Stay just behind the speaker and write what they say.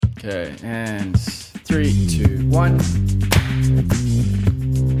Okay, and 3, 2, 1.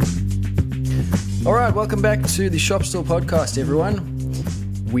 All right, welcome back to the Shop Stall podcast, everyone.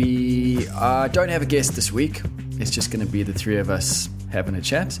 We don't have a guest this week. It's just going to be the three of us having a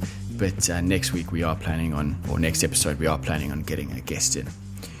chat. But next week we are planning on, or next episode we are planning on getting a guest in.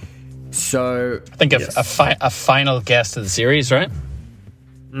 So I think a final guest of the series, right?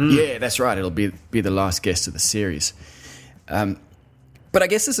 Yeah, that's right. It'll be the last guest of the series. But I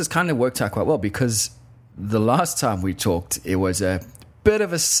guess this has kind of worked out quite well because the last time we talked, it was a bit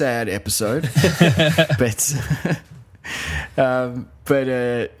of a sad episode.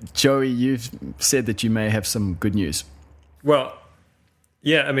 but Joey, you've said that you may have some good news. Well,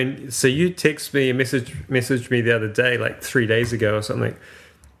 yeah, I mean, so you messaged me the other day, like 3 days ago or something,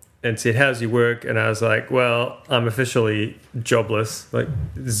 and said, "How's your work?" And I was like, "Well, I'm officially jobless, like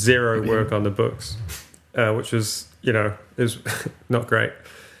zero work on the books," which was, is not great.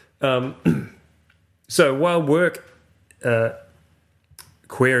 So while work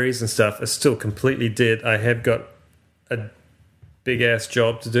queries and stuff are still completely dead, I have got a big ass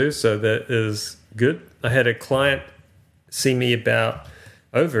job to do, so that is good. I had a client see me about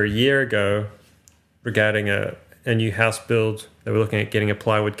over a year ago regarding a new house build. They were looking at getting a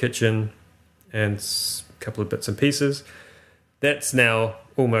plywood kitchen and a couple of bits and pieces. That's now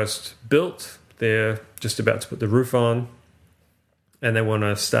almost built. They're just about to put the roof on, and they want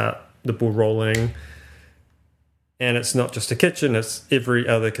to start the ball rolling. And it's not just a kitchen, it's every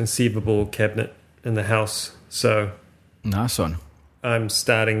other conceivable cabinet in the house. So nice one. I'm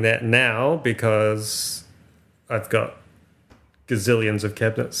starting that now because I've got gazillions of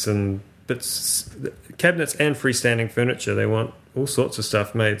cabinets and cabinets and freestanding furniture. They want all sorts of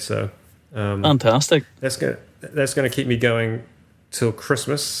stuff made. So fantastic. That's going to keep me going till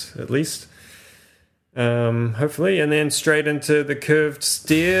Christmas at least. Hopefully, and then straight into the curved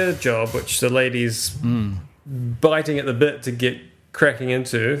stair job, which the lady's biting at the bit to get cracking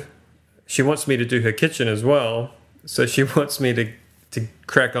into. She wants me to do her kitchen as well, so she wants me to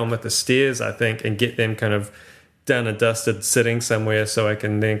crack on with the stairs, I think, and get them kind of done and dusted, sitting somewhere, so I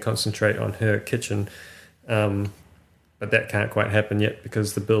can then concentrate on her kitchen. But that can't quite happen yet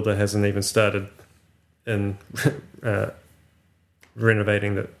because the builder hasn't even started in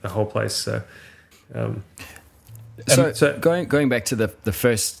renovating the whole place. So. So going back to the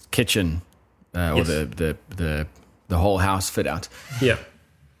first kitchen or yes. the whole house fit out. Yeah.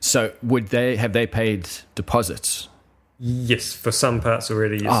 So have they paid deposits? Yes, for some parts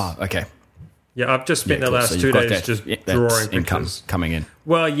already. Yes. Oh, okay. Yeah, I've just spent the cool. last So 2 days that, just that's drawing income pictures coming in.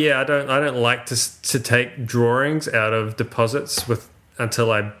 Well, yeah, I don't like to take drawings out of deposits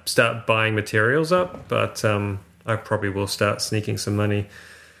until I start buying materials up. But I probably will start sneaking some money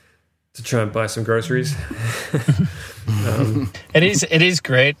to try and buy some groceries. It is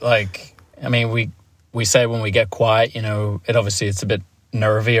great. Like, I mean, we say when we get quiet, it's a bit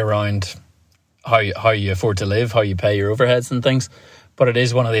nervy around how you afford to live, how you pay your overheads and things. But it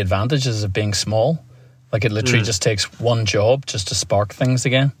is one of the advantages of being small. Like, it literally just takes one job just to spark things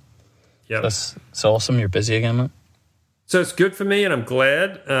again. Yeah, it's awesome. You're busy again, man. So it's good for me, and I'm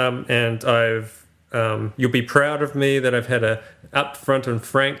glad. And I've you'll be proud of me that I've had a upfront and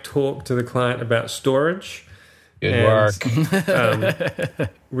frank talk to the client about storage. Good work.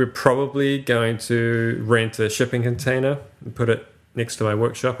 We're probably going to rent a shipping container and put it next to my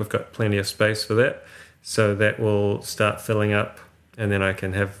workshop. We've got plenty of space for that, so that will start filling up, and then I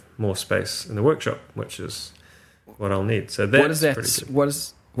can have more space in the workshop, which is what I'll need. So that's pretty good.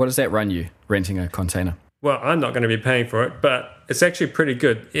 What does that run you, renting a container? Well, I'm not going to be paying for it, but it's actually pretty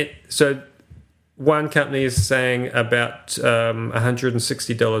good. So one company is saying about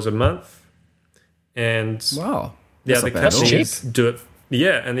 $160 a month, and wow, the that's other not bad at all. companies do it.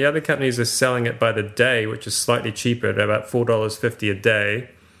 Yeah, and the other companies are selling it by the day, which is slightly cheaper at about $4.50 a day.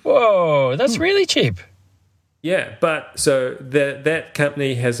 Whoa, that's really cheap. Yeah, but so that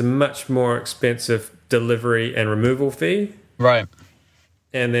company has a much more expensive delivery and removal fee. Right.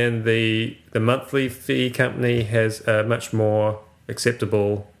 And then the monthly fee company has a much more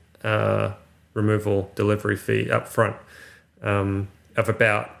acceptable removal delivery fee up front of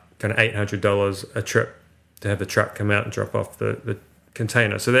about kind of $800 a trip to have the truck come out and drop off the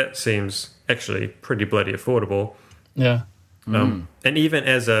container. So that seems actually pretty bloody affordable. Yeah. And even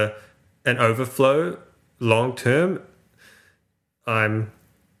as an overflow long term, I'm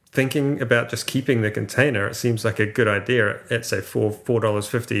thinking about just keeping the container. It seems like a good idea at say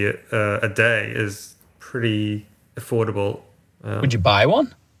 $4.50 a day is pretty affordable. Would you buy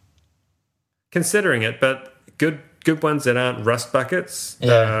one? Considering it, but good ones that aren't rust buckets,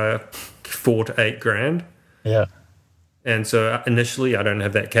 Yeah. $4 to $8 grand. Yeah. And so initially I don't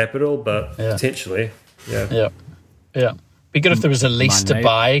have that capital, but potentially, Yeah. Be good if there was a lease to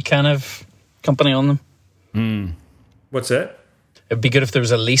buy kind of company on them. What's that? It'd be good if there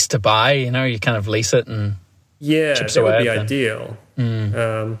was a lease to buy, you kind of lease it and chips that away would be at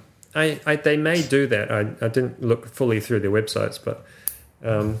them. ideal. They may do that. I didn't look fully through their websites, but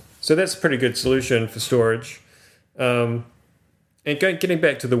so that's a pretty good solution for storage. And getting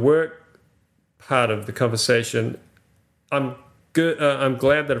back to the work part of the conversation, I'm good. I'm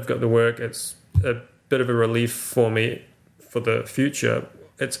glad that I've got the work. It's a bit of a relief for me for the future.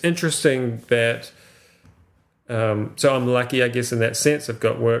 It's interesting that. So I'm lucky, I guess, in that sense. I've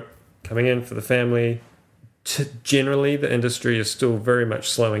got work coming in for the family. Generally, the industry is still very much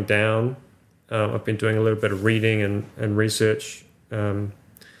slowing down. I've been doing a little bit of reading and research.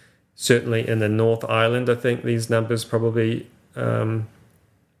 Certainly in the North Island, I think these numbers probably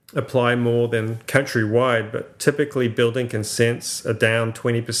apply more than countrywide, but typically building consents are down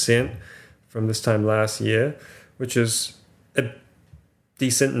 20% from this time last year, which is a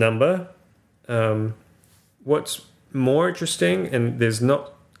decent number. What's more interesting, and there's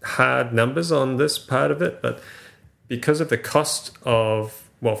not hard numbers on this part of it, but because of the cost of,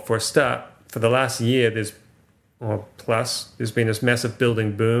 for a start, for the last year, there's been this massive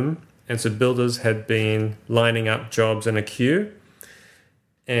building boom, and so builders had been lining up jobs in a queue,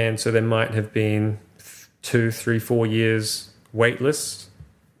 and so there might have been 2, 3, 4 years wait list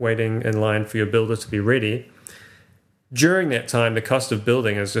waiting in line for your builder to be ready. During that time, the cost of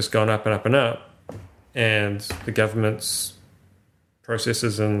building has just gone up and up and up. And the government's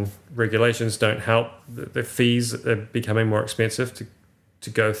processes and regulations don't help. The fees are becoming more expensive to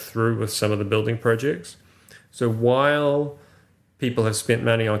go through with some of the building projects. So while people have spent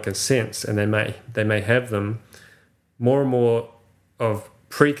money on consents, and they may have them, more and more of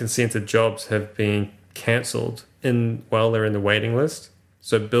pre-consented jobs have been cancelled while they're in the waiting list.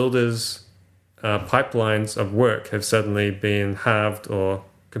 So builders' pipelines of work have suddenly been halved or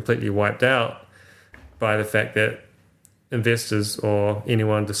completely wiped out by the fact that investors or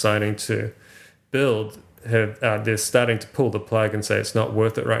anyone deciding to build they're starting to pull the plug and say it's not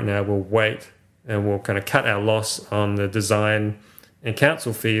worth it right now, we'll wait and we'll kind of cut our loss on the design and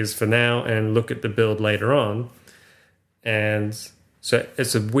council fees for now and look at the build later on. And so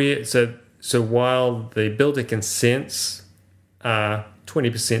it's a weird, so while the builder consents are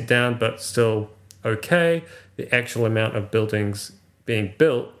 20% down but still okay, the actual amount of buildings being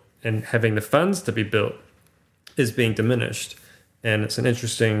built and having the funds to be built is being diminished. And it's an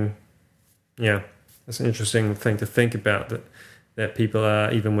interesting thing to think about, that people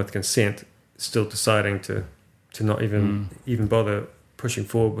are, even with consent, still deciding to not even bother pushing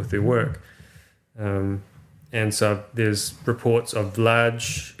forward with their work. And so there's reports of I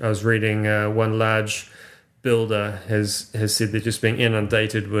was reading one large builder has said they're just being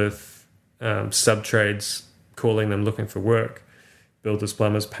inundated with sub-trades calling them looking for work. Builders,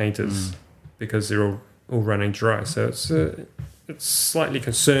 plumbers, painters, because they're all running dry. So it's slightly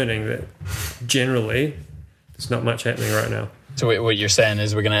concerning that generally there's not much happening right now. So what you're saying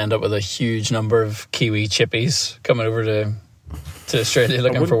is we're going to end up with a huge number of Kiwi chippies coming over to Australia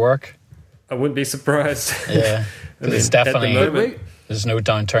looking for work? I wouldn't be surprised. Yeah, because it's definitely, there's no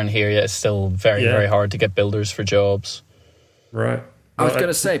downturn here yet. It's still very, very hard to get builders for jobs. Right. I was going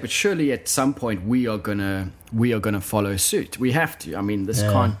to say, but surely at some point we are gonna follow suit. We have to. I mean,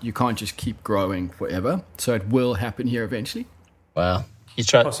 you can't just keep growing forever. So it will happen here eventually. Well, you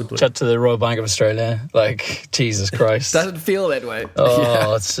chat to the Royal Bank of Australia, like, Jesus Christ. Doesn't feel that way.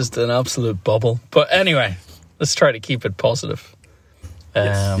 Oh, It's just an absolute bubble. But anyway, let's try to keep it positive.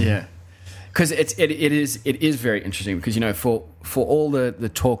 Because it is very interesting because, for all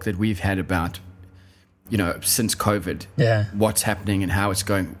the talk that we've had about, since COVID, what's happening and how it's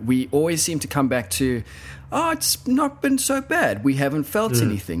going, we always seem to come back to, it's not been so bad. We haven't felt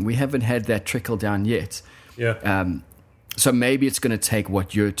anything. We haven't had that trickle down yet. Yeah. So maybe it's going to take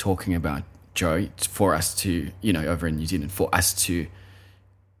what you're talking about, Joe, for us to, over in New Zealand, for us to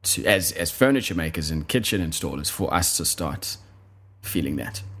as furniture makers and kitchen installers, for us to start feeling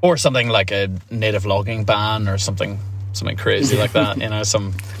that. Or something like a native logging ban or something crazy like that.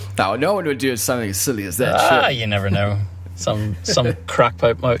 No one would do something as silly as that. You never know. Some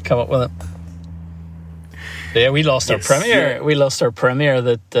crackpipe might come up with it. Yeah, we lost our premier. Yeah. We lost our premier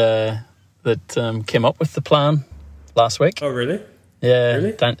that came up with the plan last week. Oh, really? Yeah,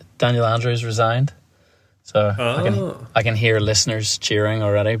 really? Daniel Andrews resigned. So I can hear listeners cheering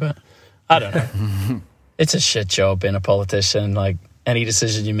already, but I don't know. It's a shit job being a politician. Like, any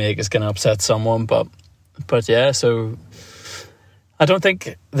decision you make is going to upset someone, but yeah. So I don't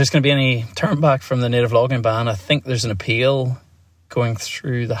think there's going to be any turn back from the native logging ban. I think there's an appeal going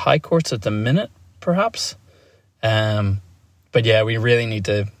through the high courts at the minute, perhaps. But yeah, we really need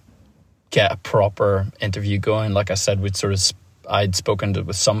to get a proper interview going. Like I said, I'd spoken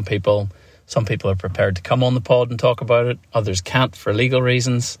with some people. Some people are prepared to come on the pod and talk about it. Others can't for legal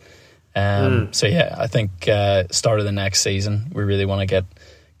reasons. So yeah, I think start of the next season, we really want to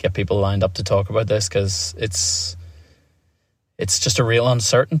get people lined up to talk about this, because it's just a real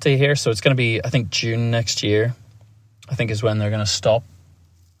uncertainty here. So it's going to be, I think, June next year, I think, is when they're going to stop,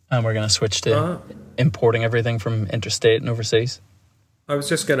 and we're going to switch to importing everything from interstate and overseas. I was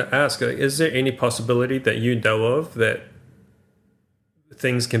just going to ask, is there any possibility that you know of that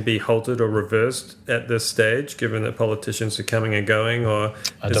things can be halted or reversed at this stage, given that politicians are coming and going, or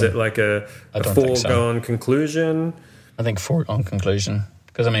is it like a foregone conclusion? I think foregone conclusion,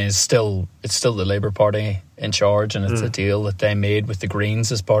 because I mean it's still the Labour Party in charge, and it's a deal that they made with the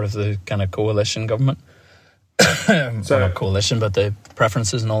Greens as part of the kind of coalition government. Well, not coalition, but the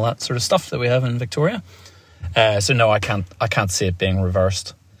preferences and all that sort of stuff that we have in Victoria. So no, I can't see it being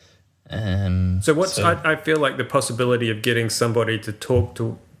reversed. I feel like the possibility of getting somebody to talk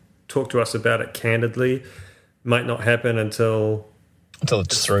to us about it candidly might not happen until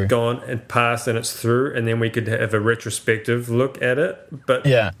it's through, gone and passed, and it's through, and then we could have a retrospective look at it. But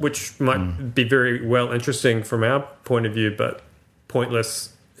which might be very well interesting from our point of view, but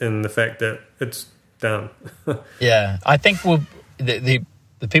pointless in the fact that it's done. Yeah, I think the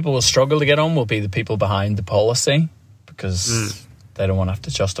people we'll struggle to get on will be the people behind the policy, because they don't want to have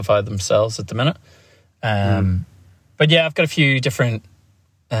to justify themselves at the minute. But yeah, I've got a few different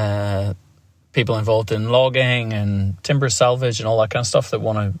people involved in logging and timber salvage and all that kind of stuff that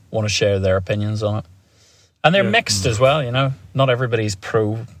want to share their opinions on it. And they're mixed as well, you know. Not everybody's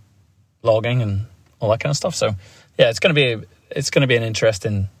pro logging and all that kind of stuff. So yeah, it's going to be an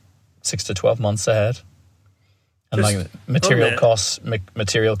interesting 6 to 12 months ahead. And like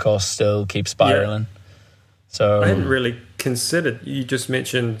material costs still keep spiraling. Yeah. So I hadn't really considered. You just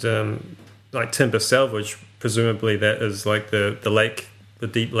mentioned like timber salvage. Presumably, that is like the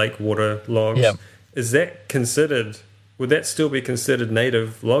deep lake water logs. Yeah. Is that considered? Would that still be considered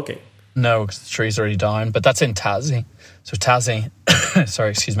native logging? No, because the tree's already down. But that's in Tassie. So Tassie,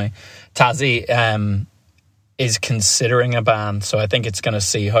 Tassie is considering a ban. So I think it's going to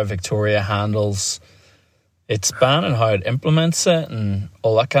see how Victoria handles its ban and how it implements it and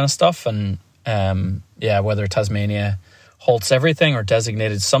all that kind of stuff. And whether Tasmania halts everything or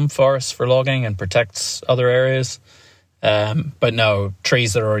designated some forests for logging and protects other areas. But no,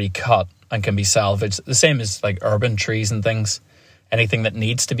 trees that are already cut and can be salvaged. The same as like urban trees and things. Anything that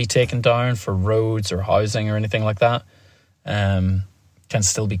needs to be taken down for roads or housing or anything like that can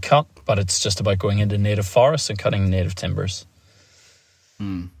still be cut. But it's just about going into native forests and cutting native timbers.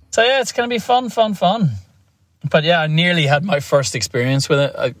 So yeah, it's going to be fun. But yeah, I nearly had my first experience with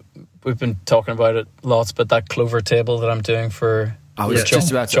it. We've been talking about it lots, but that clover table that I'm doing for... I was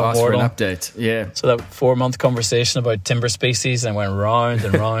just about to ask for an update. Yeah. So that 4-month conversation about timber species, and went round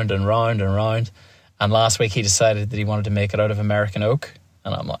and round and round and round. And last week he decided that he wanted to make it out of American oak.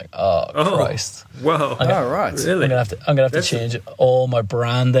 And I'm like, oh Christ. Wow. Right. Really? I'm gonna have to change all my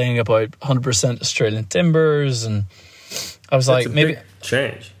branding about 100% Australian timbers. And I was like, maybe... big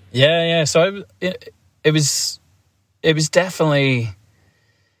change. Yeah. So it was definitely...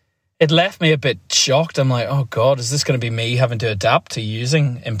 It left me a bit shocked. I'm like, oh God, is this going to be me having to adapt to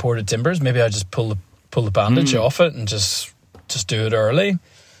using imported timbers? Maybe I just pull the bandage off it and just do it early.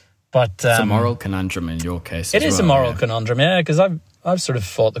 But it's a moral conundrum in your case. It is a moral conundrum, yeah, because I've sort of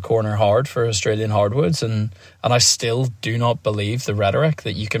fought the corner hard for Australian hardwoods, and I still do not believe the rhetoric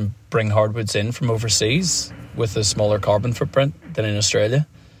that you can bring hardwoods in from overseas with a smaller carbon footprint than in Australia.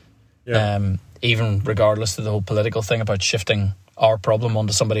 Yeah. Even regardless of the whole political thing about shifting our problem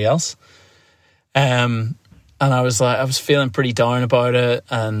onto somebody else. And I was feeling pretty down about it,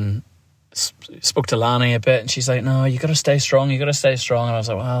 and spoke to Lani a bit, and she's like, no, you got to stay strong. And I was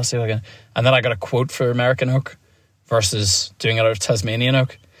like, well, I'll see what I can. And then I got a quote for American oak versus doing it out of Tasmanian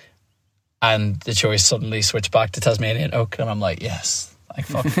oak. And the choice suddenly switched back to Tasmanian oak. And I'm like, yes, thank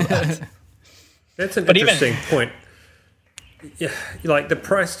fuck for that. That's an interesting point. Yeah, like the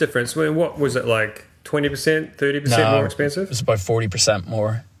price difference. I mean, what was it like? 20%, 30% more expensive? It's about 40%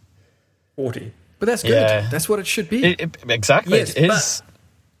 more. 40. But that's good. Yeah. That's what it should be. Exactly. Yes, it is.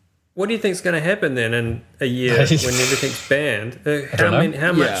 What do you think is going to happen then in a year when everything's banned?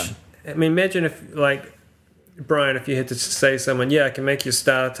 How much? Yeah. I mean, imagine if, like, Brian, if you had to say to someone, I can make your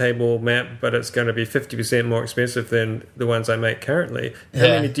star table map, but it's going to be 50% more expensive than the ones I make currently. How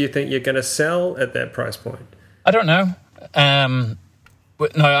many do you think you're going to sell at that price point? I don't know.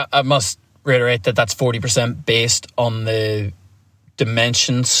 No, I must reiterate that that's 40% based on the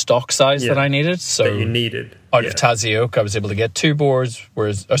dimension stock size that I needed. So that you needed. Out of Tassie Oak, I was able to get 2 boards,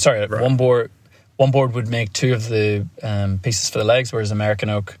 whereas one board would make 2 of the pieces for the legs, whereas American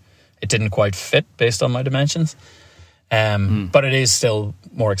Oak, it didn't quite fit based on my dimensions. But it is still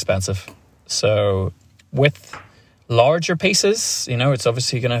more expensive. So with larger pieces, it's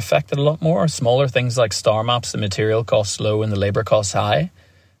obviously going to affect it a lot more. Smaller things like star maps, the material costs low and the labor costs high.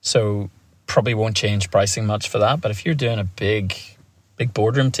 So probably won't change pricing much for that. But if you're doing a big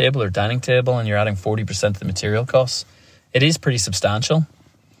boardroom table or dining table and you're adding 40% of the material costs, it is pretty substantial.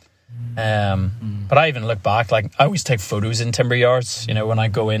 But I even look back, like I always take photos in timber yards, when I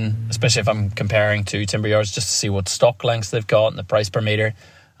go in, especially if I'm comparing 2 timber yards, just to see what stock lengths they've got and the price per meter.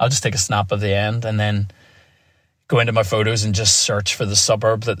 I'll just take a snap of the end and then go into my photos and just search for the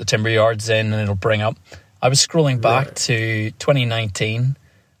suburb that the timber yard's in, and it'll bring up. I was scrolling back to 2019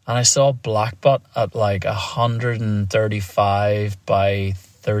 and I saw Blackbutt at like 135 by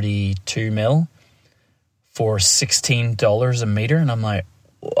 32 mil for $16 a meter, and I'm like,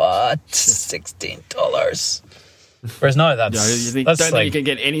 what? $16? Whereas now that's don't think you can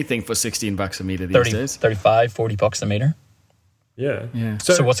get anything for $16 a meter these days. 35, $40 a meter. Yeah.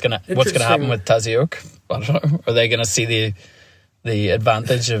 So what's gonna happen with Tassie Oak? I don't know. Are they gonna see the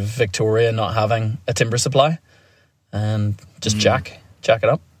advantage of Victoria not having a timber supply and just jack it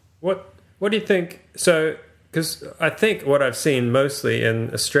up? What do you think? So, because I think what I've seen mostly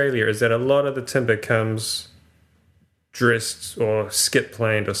in Australia is that a lot of the timber comes dressed or skip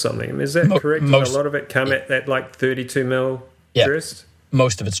planed or something. I mean, is that correct? A lot of it come at like 32 mil dressed?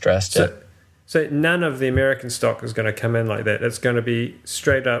 Most of it's dressed, So none of the American stock is going to come in like that. It's going to be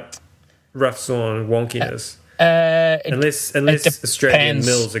straight up rough sawn wonkiness. Unless Australian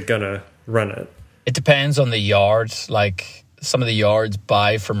mills are going to run it. It depends on the yard. Like some of the yards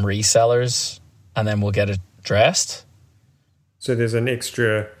buy from resellers and then we'll get it dressed. So there's an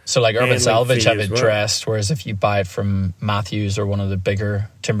extra. So like Urban Salvage have it dressed, whereas if you buy it from Matthews or one of the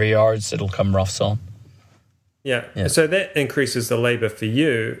bigger timber yards, it'll come rough sawn. Yeah. So that increases the labour for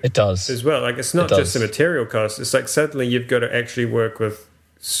you. It does. As well. Like it's not just the material cost. It's like suddenly you've got to actually work with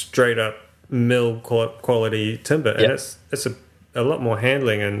straight up mill quality timber. And it's a lot more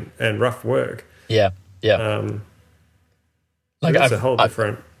handling and rough work. Yeah. Like it's a whole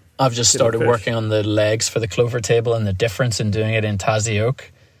different. I've just started working on the legs for the clover table, and the difference in doing it in Tassie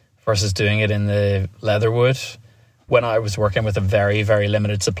Oak versus doing it in the leatherwood. When I was working with a very, very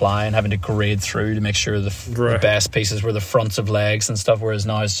limited supply and having to grade through to make sure the best pieces were the fronts of legs and stuff, whereas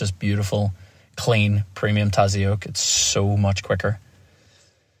now it's just beautiful, clean, premium Tassie Oak. It's so much quicker.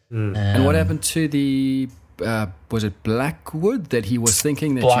 And what happened to the, was it Blackwood that he was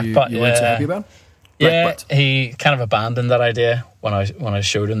thinking that you weren't so happy about? Blackbutt. He kind of abandoned that idea when I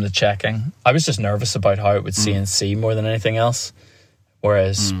showed him the checking. I was just nervous about how it would CNC more than anything else.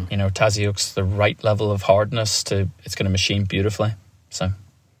 Whereas, Tassie Oak's the right level of hardness it's going to machine beautifully. So,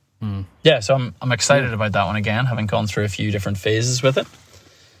 so I'm excited about that one again, having gone through a few different phases with it.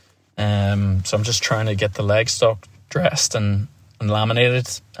 So I'm just trying to get the leg stock dressed and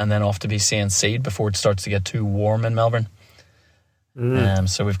laminated and then off to be CNC'd before it starts to get too warm in Melbourne.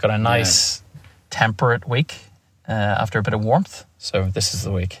 So we've got a nice temperate week after a bit of warmth. So this is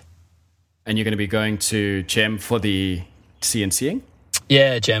the week. And you're going to be going to Gem for the CNCing?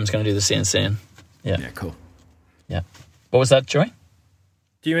 Yeah, Gem's going to do the CNCing. Yeah, cool. Yeah. What was that, Joey?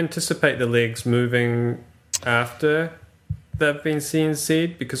 Do you anticipate the legs moving after they've been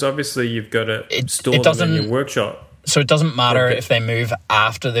CNC'd? Because obviously you've got to store them in your workshop. So it doesn't matter if they move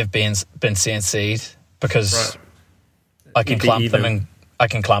after they've been CNC'd, because I can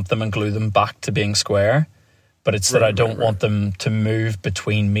clamp them and glue them back to being square. But it's that I don't want them to move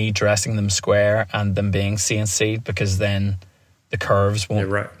between me dressing them square and them being CNC'd, because then the curves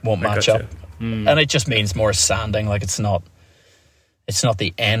won't match up. And it just means more sanding. Like it's not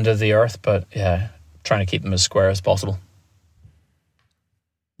the end of the earth, but trying to keep them as square as possible.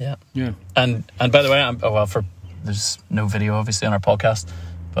 Yeah. And by the way, there's no video obviously on our podcast,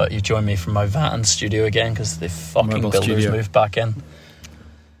 but you join me from my van studio again because the fucking builders moved back in.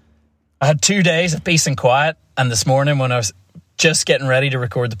 I had 2 days of peace and quiet, and this morning when I was just getting ready to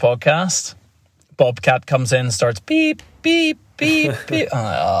record the podcast, Bobcat comes in and starts beep, beep, beep, beep. I'm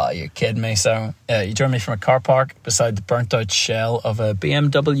like, oh, you're kidding me. So you join me from a car park beside the burnt out shell of a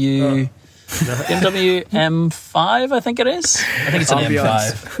BMW M5, I think it is. I think it's an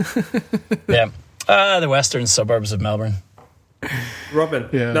M5. The western suburbs of Melbourne. Robin,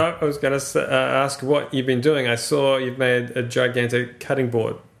 no, I was going to ask what you've been doing. I saw you've made a gigantic cutting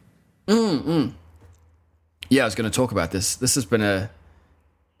board. Yeah, I was going to talk about this. This has been a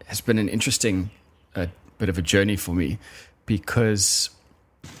has been an interesting bit of a journey for me because,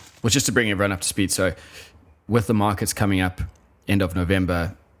 well, just to bring everyone up to speed. So with the markets coming up end of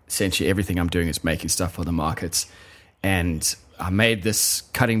November, essentially everything I'm doing is making stuff for the markets. And I made this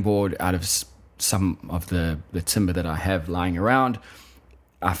cutting board out of some of the timber that I have lying around.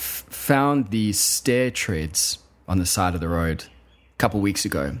 I found these stair treads on the side of the road a couple of weeks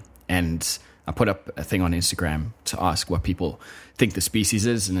ago, and I put up a thing on Instagram to ask what people think the species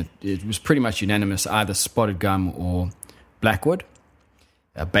is, and it was pretty much unanimous, either spotted gum or blackwood,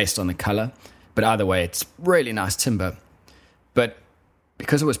 based on the color. But either way, it's really nice timber. But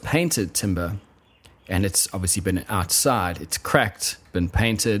because it was painted timber, and it's obviously been outside, it's cracked, been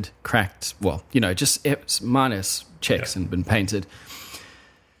painted, cracked, well, just minus checks and been painted.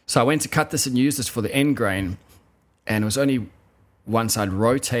 So I went to cut this and use this for the end grain, and it was only once I'd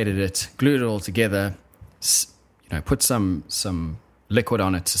rotated it, glued it all together, put some liquid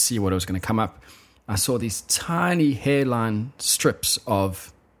on it to see what was going to come up, I saw these tiny hairline strips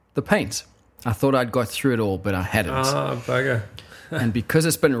of the paint. I thought I'd got through it all, but I hadn't. Ah, bugger. And because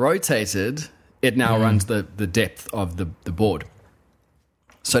it's been rotated, it now runs the depth of the board.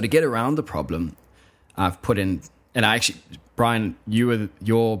 So to get around the problem, I've put in, and I actually, Brian,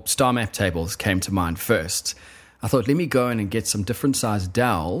 your star map tables came to mind first. I thought, let me go in and get some different sized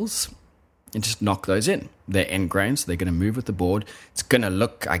dowels and just knock those in. They're end grain, so they're going to move with the board. It's going to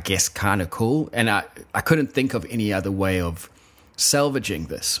look, I guess, kind of cool. And I couldn't think of any other way of salvaging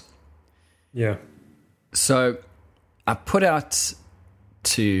this. Yeah. So I put out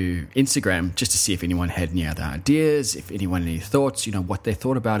to Instagram just to see if anyone had any other ideas, if anyone had any thoughts, what they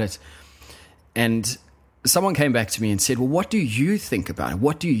thought about it. And someone came back to me and said, well, what do you think about it?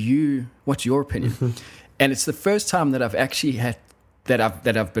 What's your opinion? And it's the first time that I've actually had that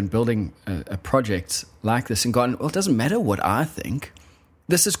I've been building a project like this and gone, well, it doesn't matter what I think.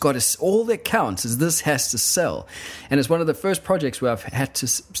 This has got to, all that counts is this has to sell. And it's one of the first projects where I've had to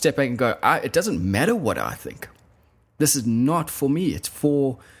step back and go, it doesn't matter what I think. This is not for me. It's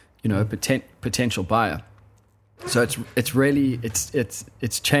for, a potential buyer. So it's really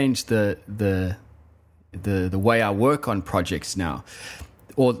changed the way I work on projects now.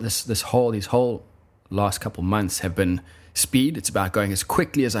 Or these whole last couple months have been speed. It's about going as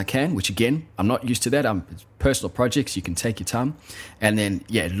quickly as I can, which again, I'm not used to that. It's personal projects, you can take your time. And then,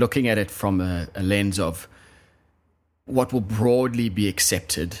 looking at it from a lens of what will broadly be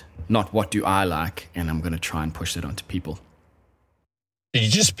accepted, not what do I like, and I'm going to try and push that onto people.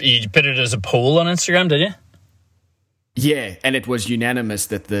 You put it as a poll on Instagram, did you? Yeah, and it was unanimous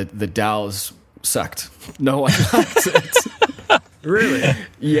that the dowels sucked. No one liked it. Really?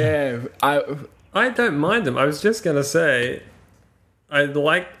 Yeah, I don't mind them. I was just going to say,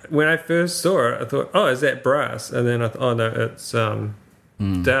 when I first saw it, I thought, oh, is that brass? And then I thought, oh, no, it's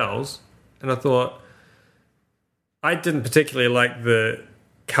dowels. And I thought, I didn't particularly like the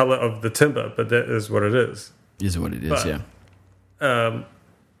color of the timber, but that is what it is. Is what it is, but, yeah.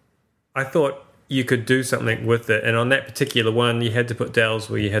 I thought you could do something with it. And on that particular one, you had to put dowels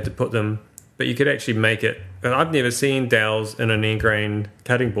where you had to put them, but you could actually make it. And I've never seen dowels in an end-grain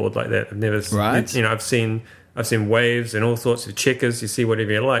cutting board like that. I've never, right. I've seen waves and all sorts of checkers. You see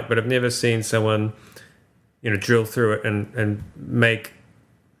whatever you like, but I've never seen someone, drill through it and make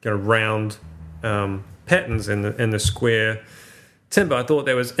round patterns in the square timber. I thought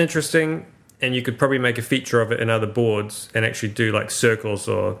that was interesting, and you could probably make a feature of it in other boards and actually do like circles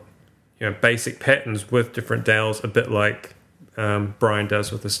or basic patterns with different dowels, a bit like Brian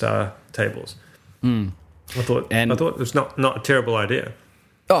does with the star tables. I thought it was not a terrible idea.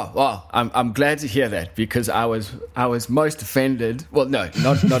 Oh, well, I'm glad to hear that, because I was most offended. Well, no,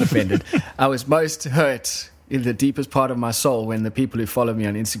 not offended. I was most hurt in the deepest part of my soul when the people who follow me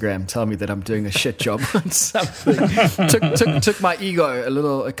on Instagram tell me that I'm doing a shit job on something. Took my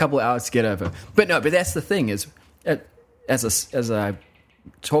ego a couple of hours to get over. But that's the thing is, as I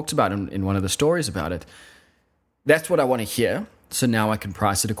talked about in one of the stories about it, that's what I want to hear. So now I can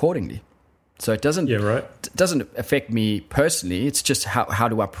price it accordingly. So it doesn't affect me personally. It's just how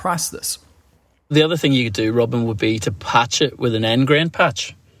do I price this? The other thing you could do, Robin, would be to patch it with an end grain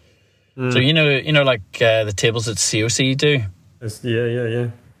patch. So like the tables that COC do. Yeah.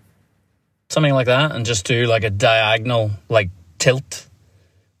 Something like that, and just do like a diagonal tilt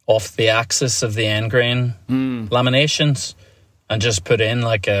off the axis of the end grain laminations, and just put in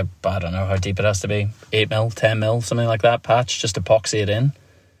I don't know how deep it has to be, 8mm, 10mm, something like that patch, just epoxy it in.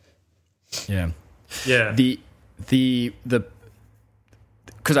 Yeah. The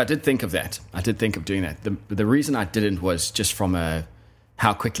because I did think of that. I did think of doing that. The reason I didn't was just from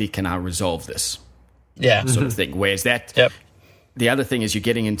how quickly can I resolve this? Yeah. Sort of thing. Whereas that, yep. the other thing is you're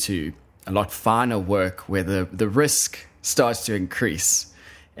getting into a lot finer work where the risk starts to increase,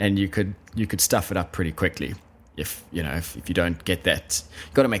 and you could stuff it up pretty quickly if you don't get that.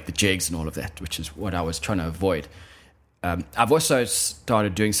 You've got to make the jigs and all of that, which is what I was trying to avoid. I've also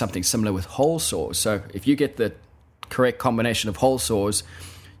started doing something similar with hole saws. So if you get the correct combination of hole saws,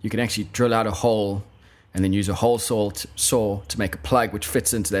 you can actually drill out a hole and then use a hole saw to make a plug which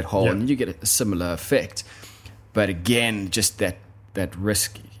fits into that hole, and you get a similar effect. But again, just that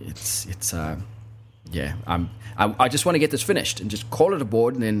risk, I just want to get this finished and just call it a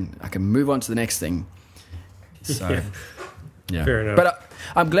board, and then I can move on to the next thing. So, yeah. Fair enough. But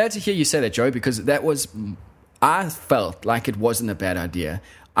I'm glad to hear you say that, Joe, because I felt like it wasn't a bad idea.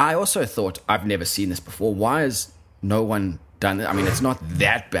 I also thought, I've never seen this before. Why has no one done it? I mean, it's not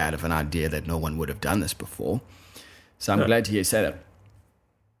that bad of an idea that no one would have done this before. So I'm glad to hear you say that.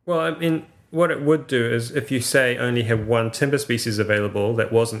 Well, I mean, what it would do is if you say only have one timber species available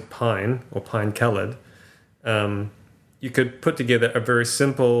that wasn't pine or pine colored, you could put together a very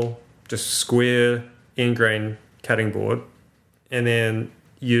simple, just square end grain cutting board, and then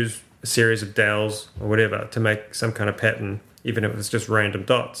use a series of dowels or whatever to make some kind of pattern, even if it's just random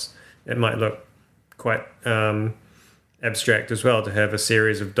dots. It might look quite abstract as well to have a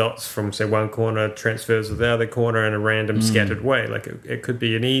series of dots from, say, one corner transfers to the other corner in a random scattered way. Like it could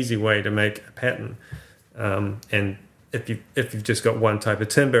be an easy way to make a pattern. And if you've just got one type of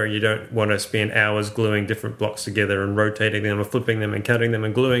timber and you don't want to spend hours gluing different blocks together and rotating them or flipping them and cutting them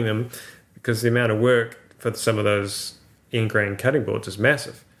and gluing them, because the amount of work for some of those end grain cutting boards is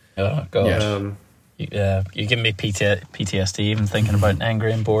massive. Oh gosh, you give me PTSD even thinking about an end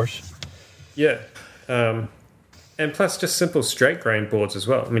grain board. Yeah, and plus just simple straight grain boards as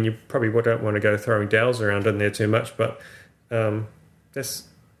well. I mean, you probably don't want to go throwing dowels around in there too much, but that's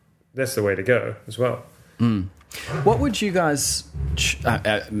the way to go as well. What would you guys?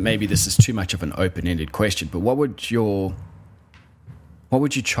 Maybe this is too much of an open-ended question, but what would you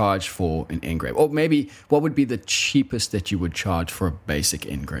charge for an end grain? Or maybe what would be the cheapest that you would charge for a basic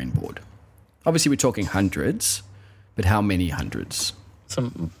end grain board? Obviously, we're talking hundreds, but how many hundreds?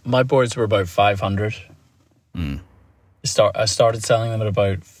 So my boards were about 500. I started selling them at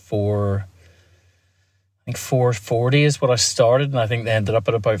about 440 is what I started, and I think they ended up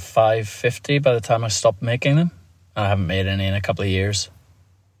at about 550 by the time I stopped making them. I haven't made any in a couple of years.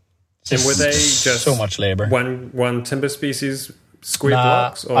 And were they just so much labor? One timber species square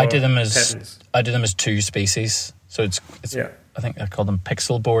blocks, or I did them patterns? I did them as two species. So it's yeah. I think I call them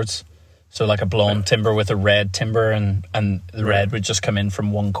pixel boards. So like a blonde timber with a red timber, and the red would just come in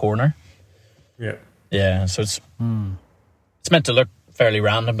from one corner. Yeah. Yeah, so it's meant to look fairly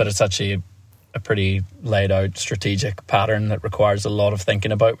random, but it's actually a pretty laid out strategic pattern that requires a lot of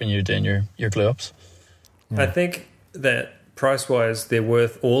thinking about when you're doing your glue ups. I think that price wise they're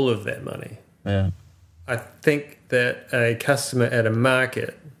worth all of that money. Yeah. I think that a customer at a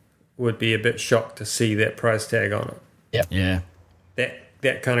market would be a bit shocked to see that price tag on it. Yeah. Yeah.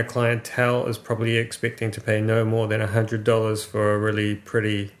 That kind of clientele is probably expecting to pay no more than $100 for a really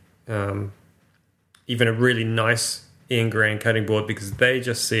pretty, even a really nice end grain cutting board, because they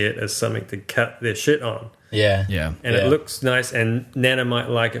just see it as something to cut their shit on. Yeah. And it looks nice, and Nana might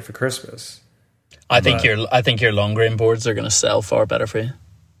like it for Christmas. I think your long grain boards are going to sell far better for you.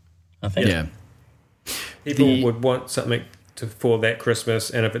 I think. Yeah. People would want something for that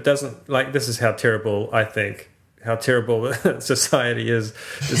Christmas, and if it doesn't, like, this is how terrible society is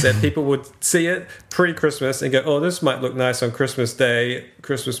that people would see it pre-Christmas and go, oh, this might look nice on Christmas Day,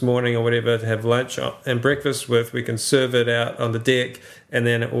 Christmas morning or whatever, to have lunch and breakfast with. We can serve it out on the deck, and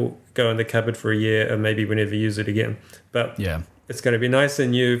then it will go in the cupboard for a year, and maybe we never use it again. But it's going to be nice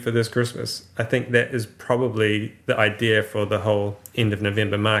and new for this Christmas. I think that is probably the idea for the whole end of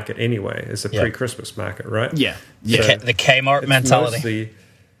November market anyway. It's a pre-Christmas market, right? Yeah. So the Kmart mentality.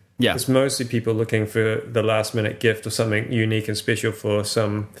 It's mostly people looking for the last minute gift or something unique and special for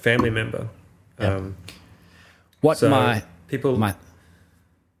some family member. Yeah. Oh,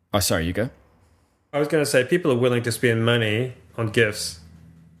 sorry, you go. I was going to say people are willing to spend money on gifts,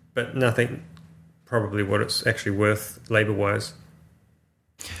 but nothing probably what it's actually worth labor-wise.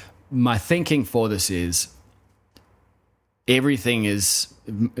 My thinking for this is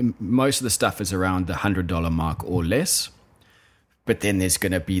most of the stuff is around the $100 mark or less. But then there's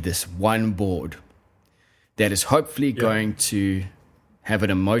going to be this one board that is hopefully going to have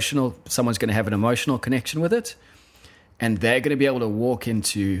someone's going to have an emotional connection with it. And they're going to be able to walk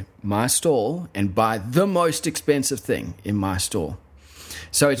into my store and buy the most expensive thing in my store.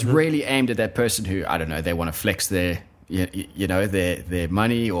 So it's really aimed at that person who, I don't know, they want to flex their their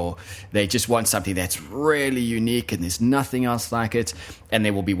money, or they just want something that's really unique and there's nothing else like it, and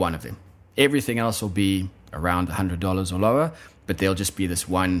there will be one of them. Everything else will be around $100 or lower, but there'll just be this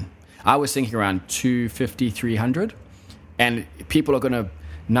one. I was thinking around $250, $300, and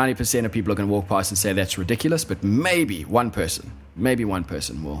 90% of people are going to walk past and say that's ridiculous, but maybe one person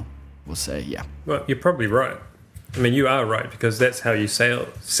will say, yeah. Well, you're probably right. I mean, you are right, because that's how you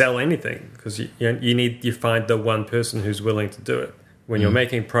sell anything, because you find the one person who's willing to do it. When you're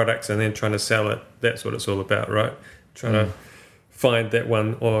making products and then trying to sell it, that's what it's all about, right? Trying to find that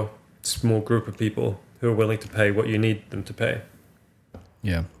one or small group of people who are willing to pay what you need them to pay.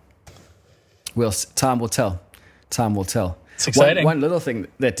 Yeah. Well, time will tell. Time will tell. It's exciting. One little thing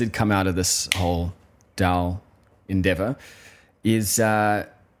that did come out of this whole dowel endeavor is I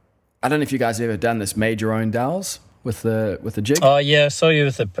don't know if you guys have ever done this, made your own dowels with the jig. Oh yeah, I saw you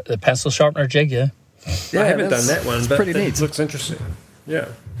with the pencil sharpener jig. Yeah, I haven't done that one, but pretty neat. It looks interesting. Yeah,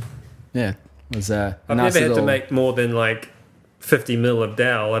 yeah. It was I've nice never had to make more than like 50 mil of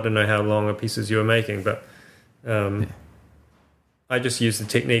dowel. I don't know how long of pieces you were making, but I just use the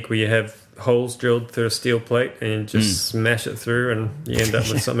technique where you have holes drilled through a steel plate and you just smash it through, and you end up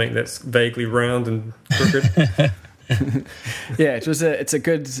with something that's vaguely round and crooked. Yeah, it's a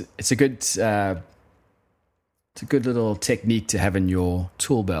good little technique to have in your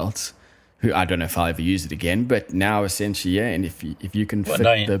tool belt. I don't know if I'll ever use it again, but now essentially, yeah. And if you can fit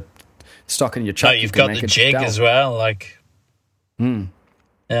the stock in your truck, you've got the jig as well. Like, yeah.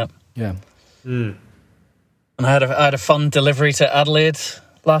 Mm. And I had a fun delivery to Adelaide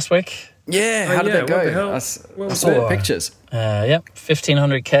last week. Yeah, how did that go? What the hell? I saw the pictures.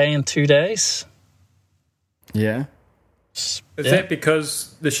 1,500k in 2 days. Yeah. Is that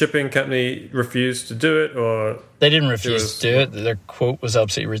because the shipping company refused to do it, or they didn't refuse to do it? Their quote was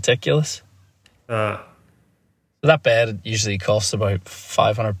absolutely ridiculous. So that bed usually costs about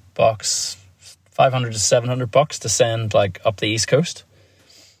 $500, $500 to $700 to send like up the East Coast.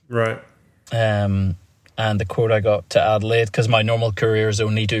 Right. And the quote I got to Adelaide, because my normal couriers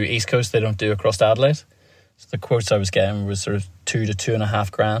only do East Coast, they don't do across to Adelaide. So the quotes I was getting was sort of $2,000 to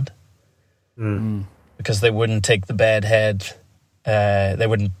 $2,500. Because they wouldn't take the bed head, they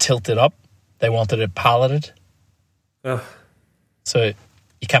wouldn't tilt it up. They wanted it palleted. So you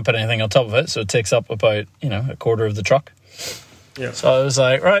can't put anything on top of it, so it takes up about, a quarter of the truck. Yeah. So I was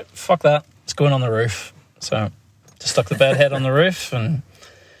like, right, fuck that. It's going on the roof. So just stuck the bed head on the roof and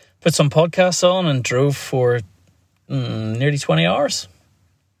put some podcasts on and drove for nearly 20 hours.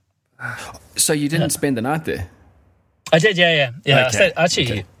 So you didn't spend the night there? I did, yeah.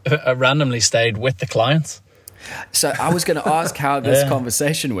 Okay. I randomly stayed with the clients. So I was going to ask how this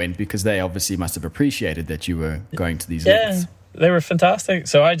conversation went, because they obviously must have appreciated that you were going to these lengths. They were fantastic.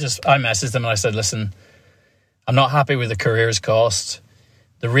 So I messaged them and I said, listen, I'm not happy with the courier's cost.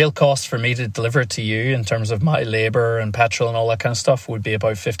 The real cost for me to deliver it to you in terms of my labour and petrol and all that kind of stuff would be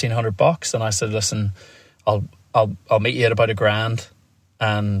about $1,500. And I said, listen, I'll meet you at about $1,000,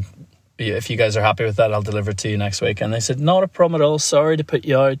 and if you guys are happy with that, I'll deliver it to you next week. And they said, not a problem at all. Sorry to put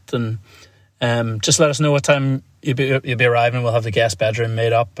you out. And just let us know what time you'll be arriving. We'll have the guest bedroom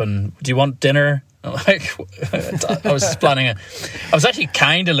made up. And do you want dinner? Like, I was planning I was actually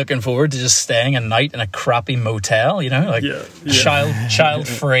kind of looking forward to just staying a night in a crappy motel, child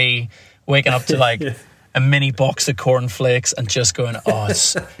free, waking up to like a mini box of cornflakes and just going,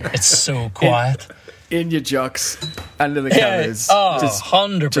 it's so quiet. In your jocks, under the covers.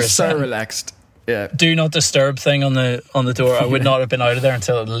 100%. Just so relaxed. Yeah. Do not disturb thing on the door. I would not have been out of there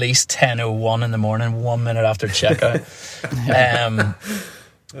until at least 10:01 in the morning, 1 minute after checkout.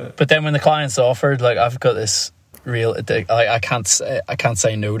 But then when the clients offered, like, I've got this real, I can't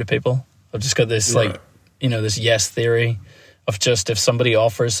say no to people. I've just got this this yes theory of just, if somebody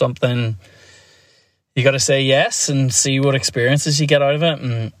offers something, you got to say yes and see what experiences you get out of it.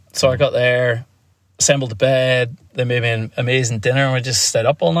 And so I got there, assembled the bed, they made me an amazing dinner, and we just stayed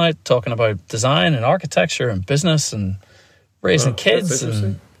up all night talking about design and architecture and business and raising kids.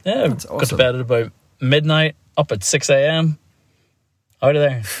 And that's got to awesome. bed at about midnight, up at 6 a.m, out of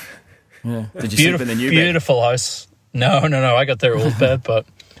there. Yeah. Did you sleep in the new bed? Beautiful house. No, I got their old bed, but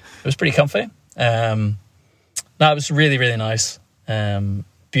it was pretty comfy. It was really, really nice.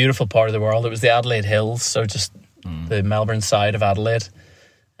 Beautiful part of the world. It was the Adelaide Hills, so just the Melbourne side of Adelaide.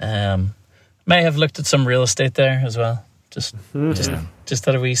 May have looked at some real estate there as well. Just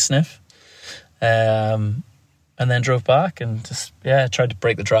had a wee sniff. And then drove back and tried to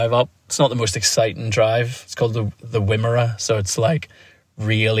break the drive up. It's not the most exciting drive. It's called the Wimmera, so it's like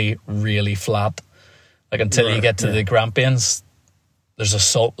really, really flat. Like until you get to the Grampians, there's a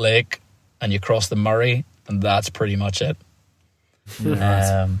salt lake, and you cross the Murray, and that's pretty much it.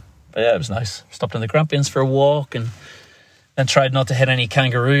 Right. But yeah, it was nice. Stopped in the Grampians for a walk and then tried not to hit any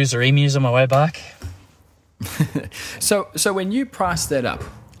kangaroos or emus on my way back. So when you price that up,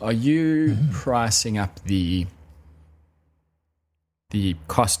 are you pricing up the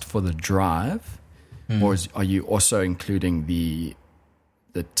cost for the drive, or are you also including the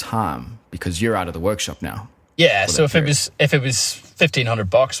time, because you're out of the workshop now? Yeah, so if it was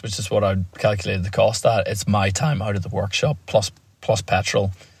 $1,500, which is what I calculated the cost at, it's my time out of the workshop plus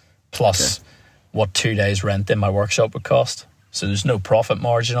petrol plus what 2 days rent in my workshop would cost. So there's no profit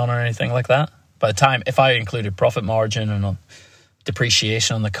margin on or anything like that. By the time, if I included profit margin and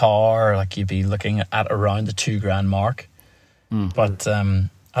depreciation on the car, like you'd be looking at around the $2,000 mark. But I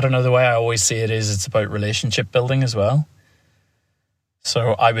don't know, the way I always see it is it's about relationship building as well.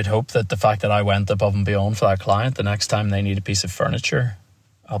 So I would hope that the fact that I went above and beyond for that client, the next time they need a piece of furniture,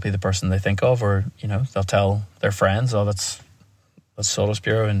 I'll be the person they think of, or they'll tell their friends, "Oh, that's Solos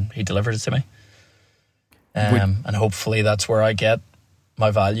Bureau, and he delivered it to me." And hopefully that's where I get my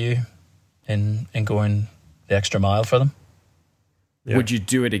value in going the extra mile for them. Yeah. Would you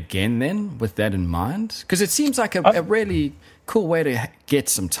do it again then with that in mind? Because it seems like a really cool way to get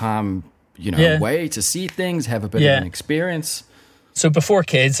some time, away to see things, have a bit of an experience. So before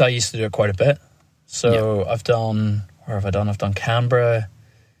kids, I used to do it quite a bit. So I've done, where have I done? I've done Canberra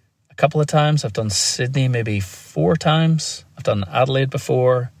a couple of times. I've done Sydney maybe 4 times. I've done Adelaide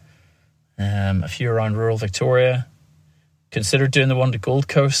before. A few around rural Victoria. Considered doing the one to Gold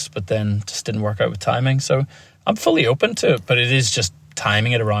Coast, but then just didn't work out with timing. So I'm fully open to it, but it is just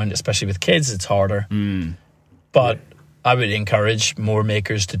timing it around, especially with kids, it's harder. But I would encourage more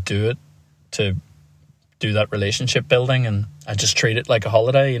makers to do it, to do that relationship building, and I just treat it like a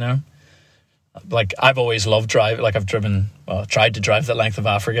holiday, Like, I've always loved driving. Like, I've tried to drive the length of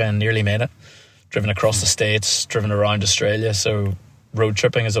Africa and nearly made it. Driven across the States, driven around Australia. So road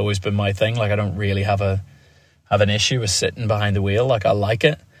tripping has always been my thing. Like, I don't really have an issue with sitting behind the wheel. Like, I like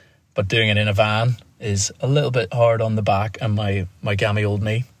it, but doing it in a van is a little bit hard on the back and my gammy old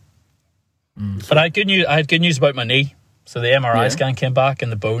knee. But I had good news about my knee. So the MRI scan came back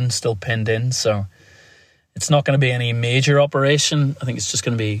and the bone's still pinned in. So it's not going to be any major operation. I think it's just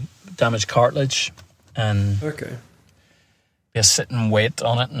going to be damaged cartilage and be a sit and wait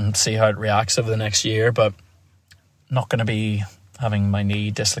on it and see how it reacts over the next year. But not going to be having my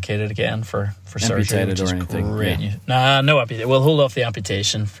knee dislocated again for surgery, which is anything. Great. Yeah. No amputation. We'll hold off the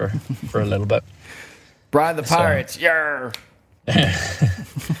amputation for a little bit. Brian the Pirates, yeah.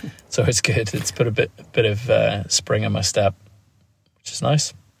 So it's good. It's put a bit of spring in my step, which is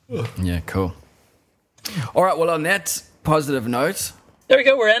nice. Yeah, cool. All right, well, on that positive note... There we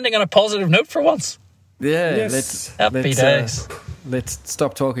go, we're ending on a positive note for once. Yeah, yes. Happy days. Let's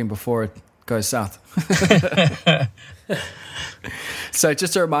stop talking before it goes south. So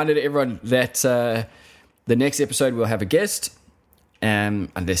just a reminder to everyone that the next episode we'll have a guest,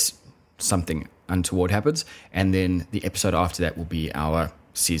 unless something untoward happens, and then the episode after that will be our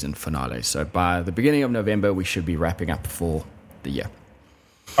season finale. So by the beginning of November, we should be wrapping up for the year.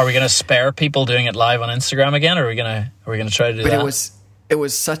 Are we going to spare people doing it live on Instagram again, or are we going to try to do that? It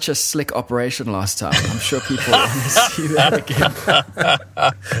was such a slick operation last time. I'm sure people want to see that again.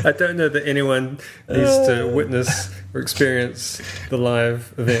 I don't know that anyone needs to witness or experience the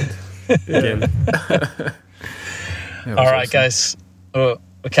live event again. All right, awesome. Guys. We'll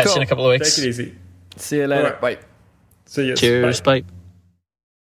catch you in a couple of weeks. Take it easy. See you later. Right. Bye. See you. Cheers. Bye.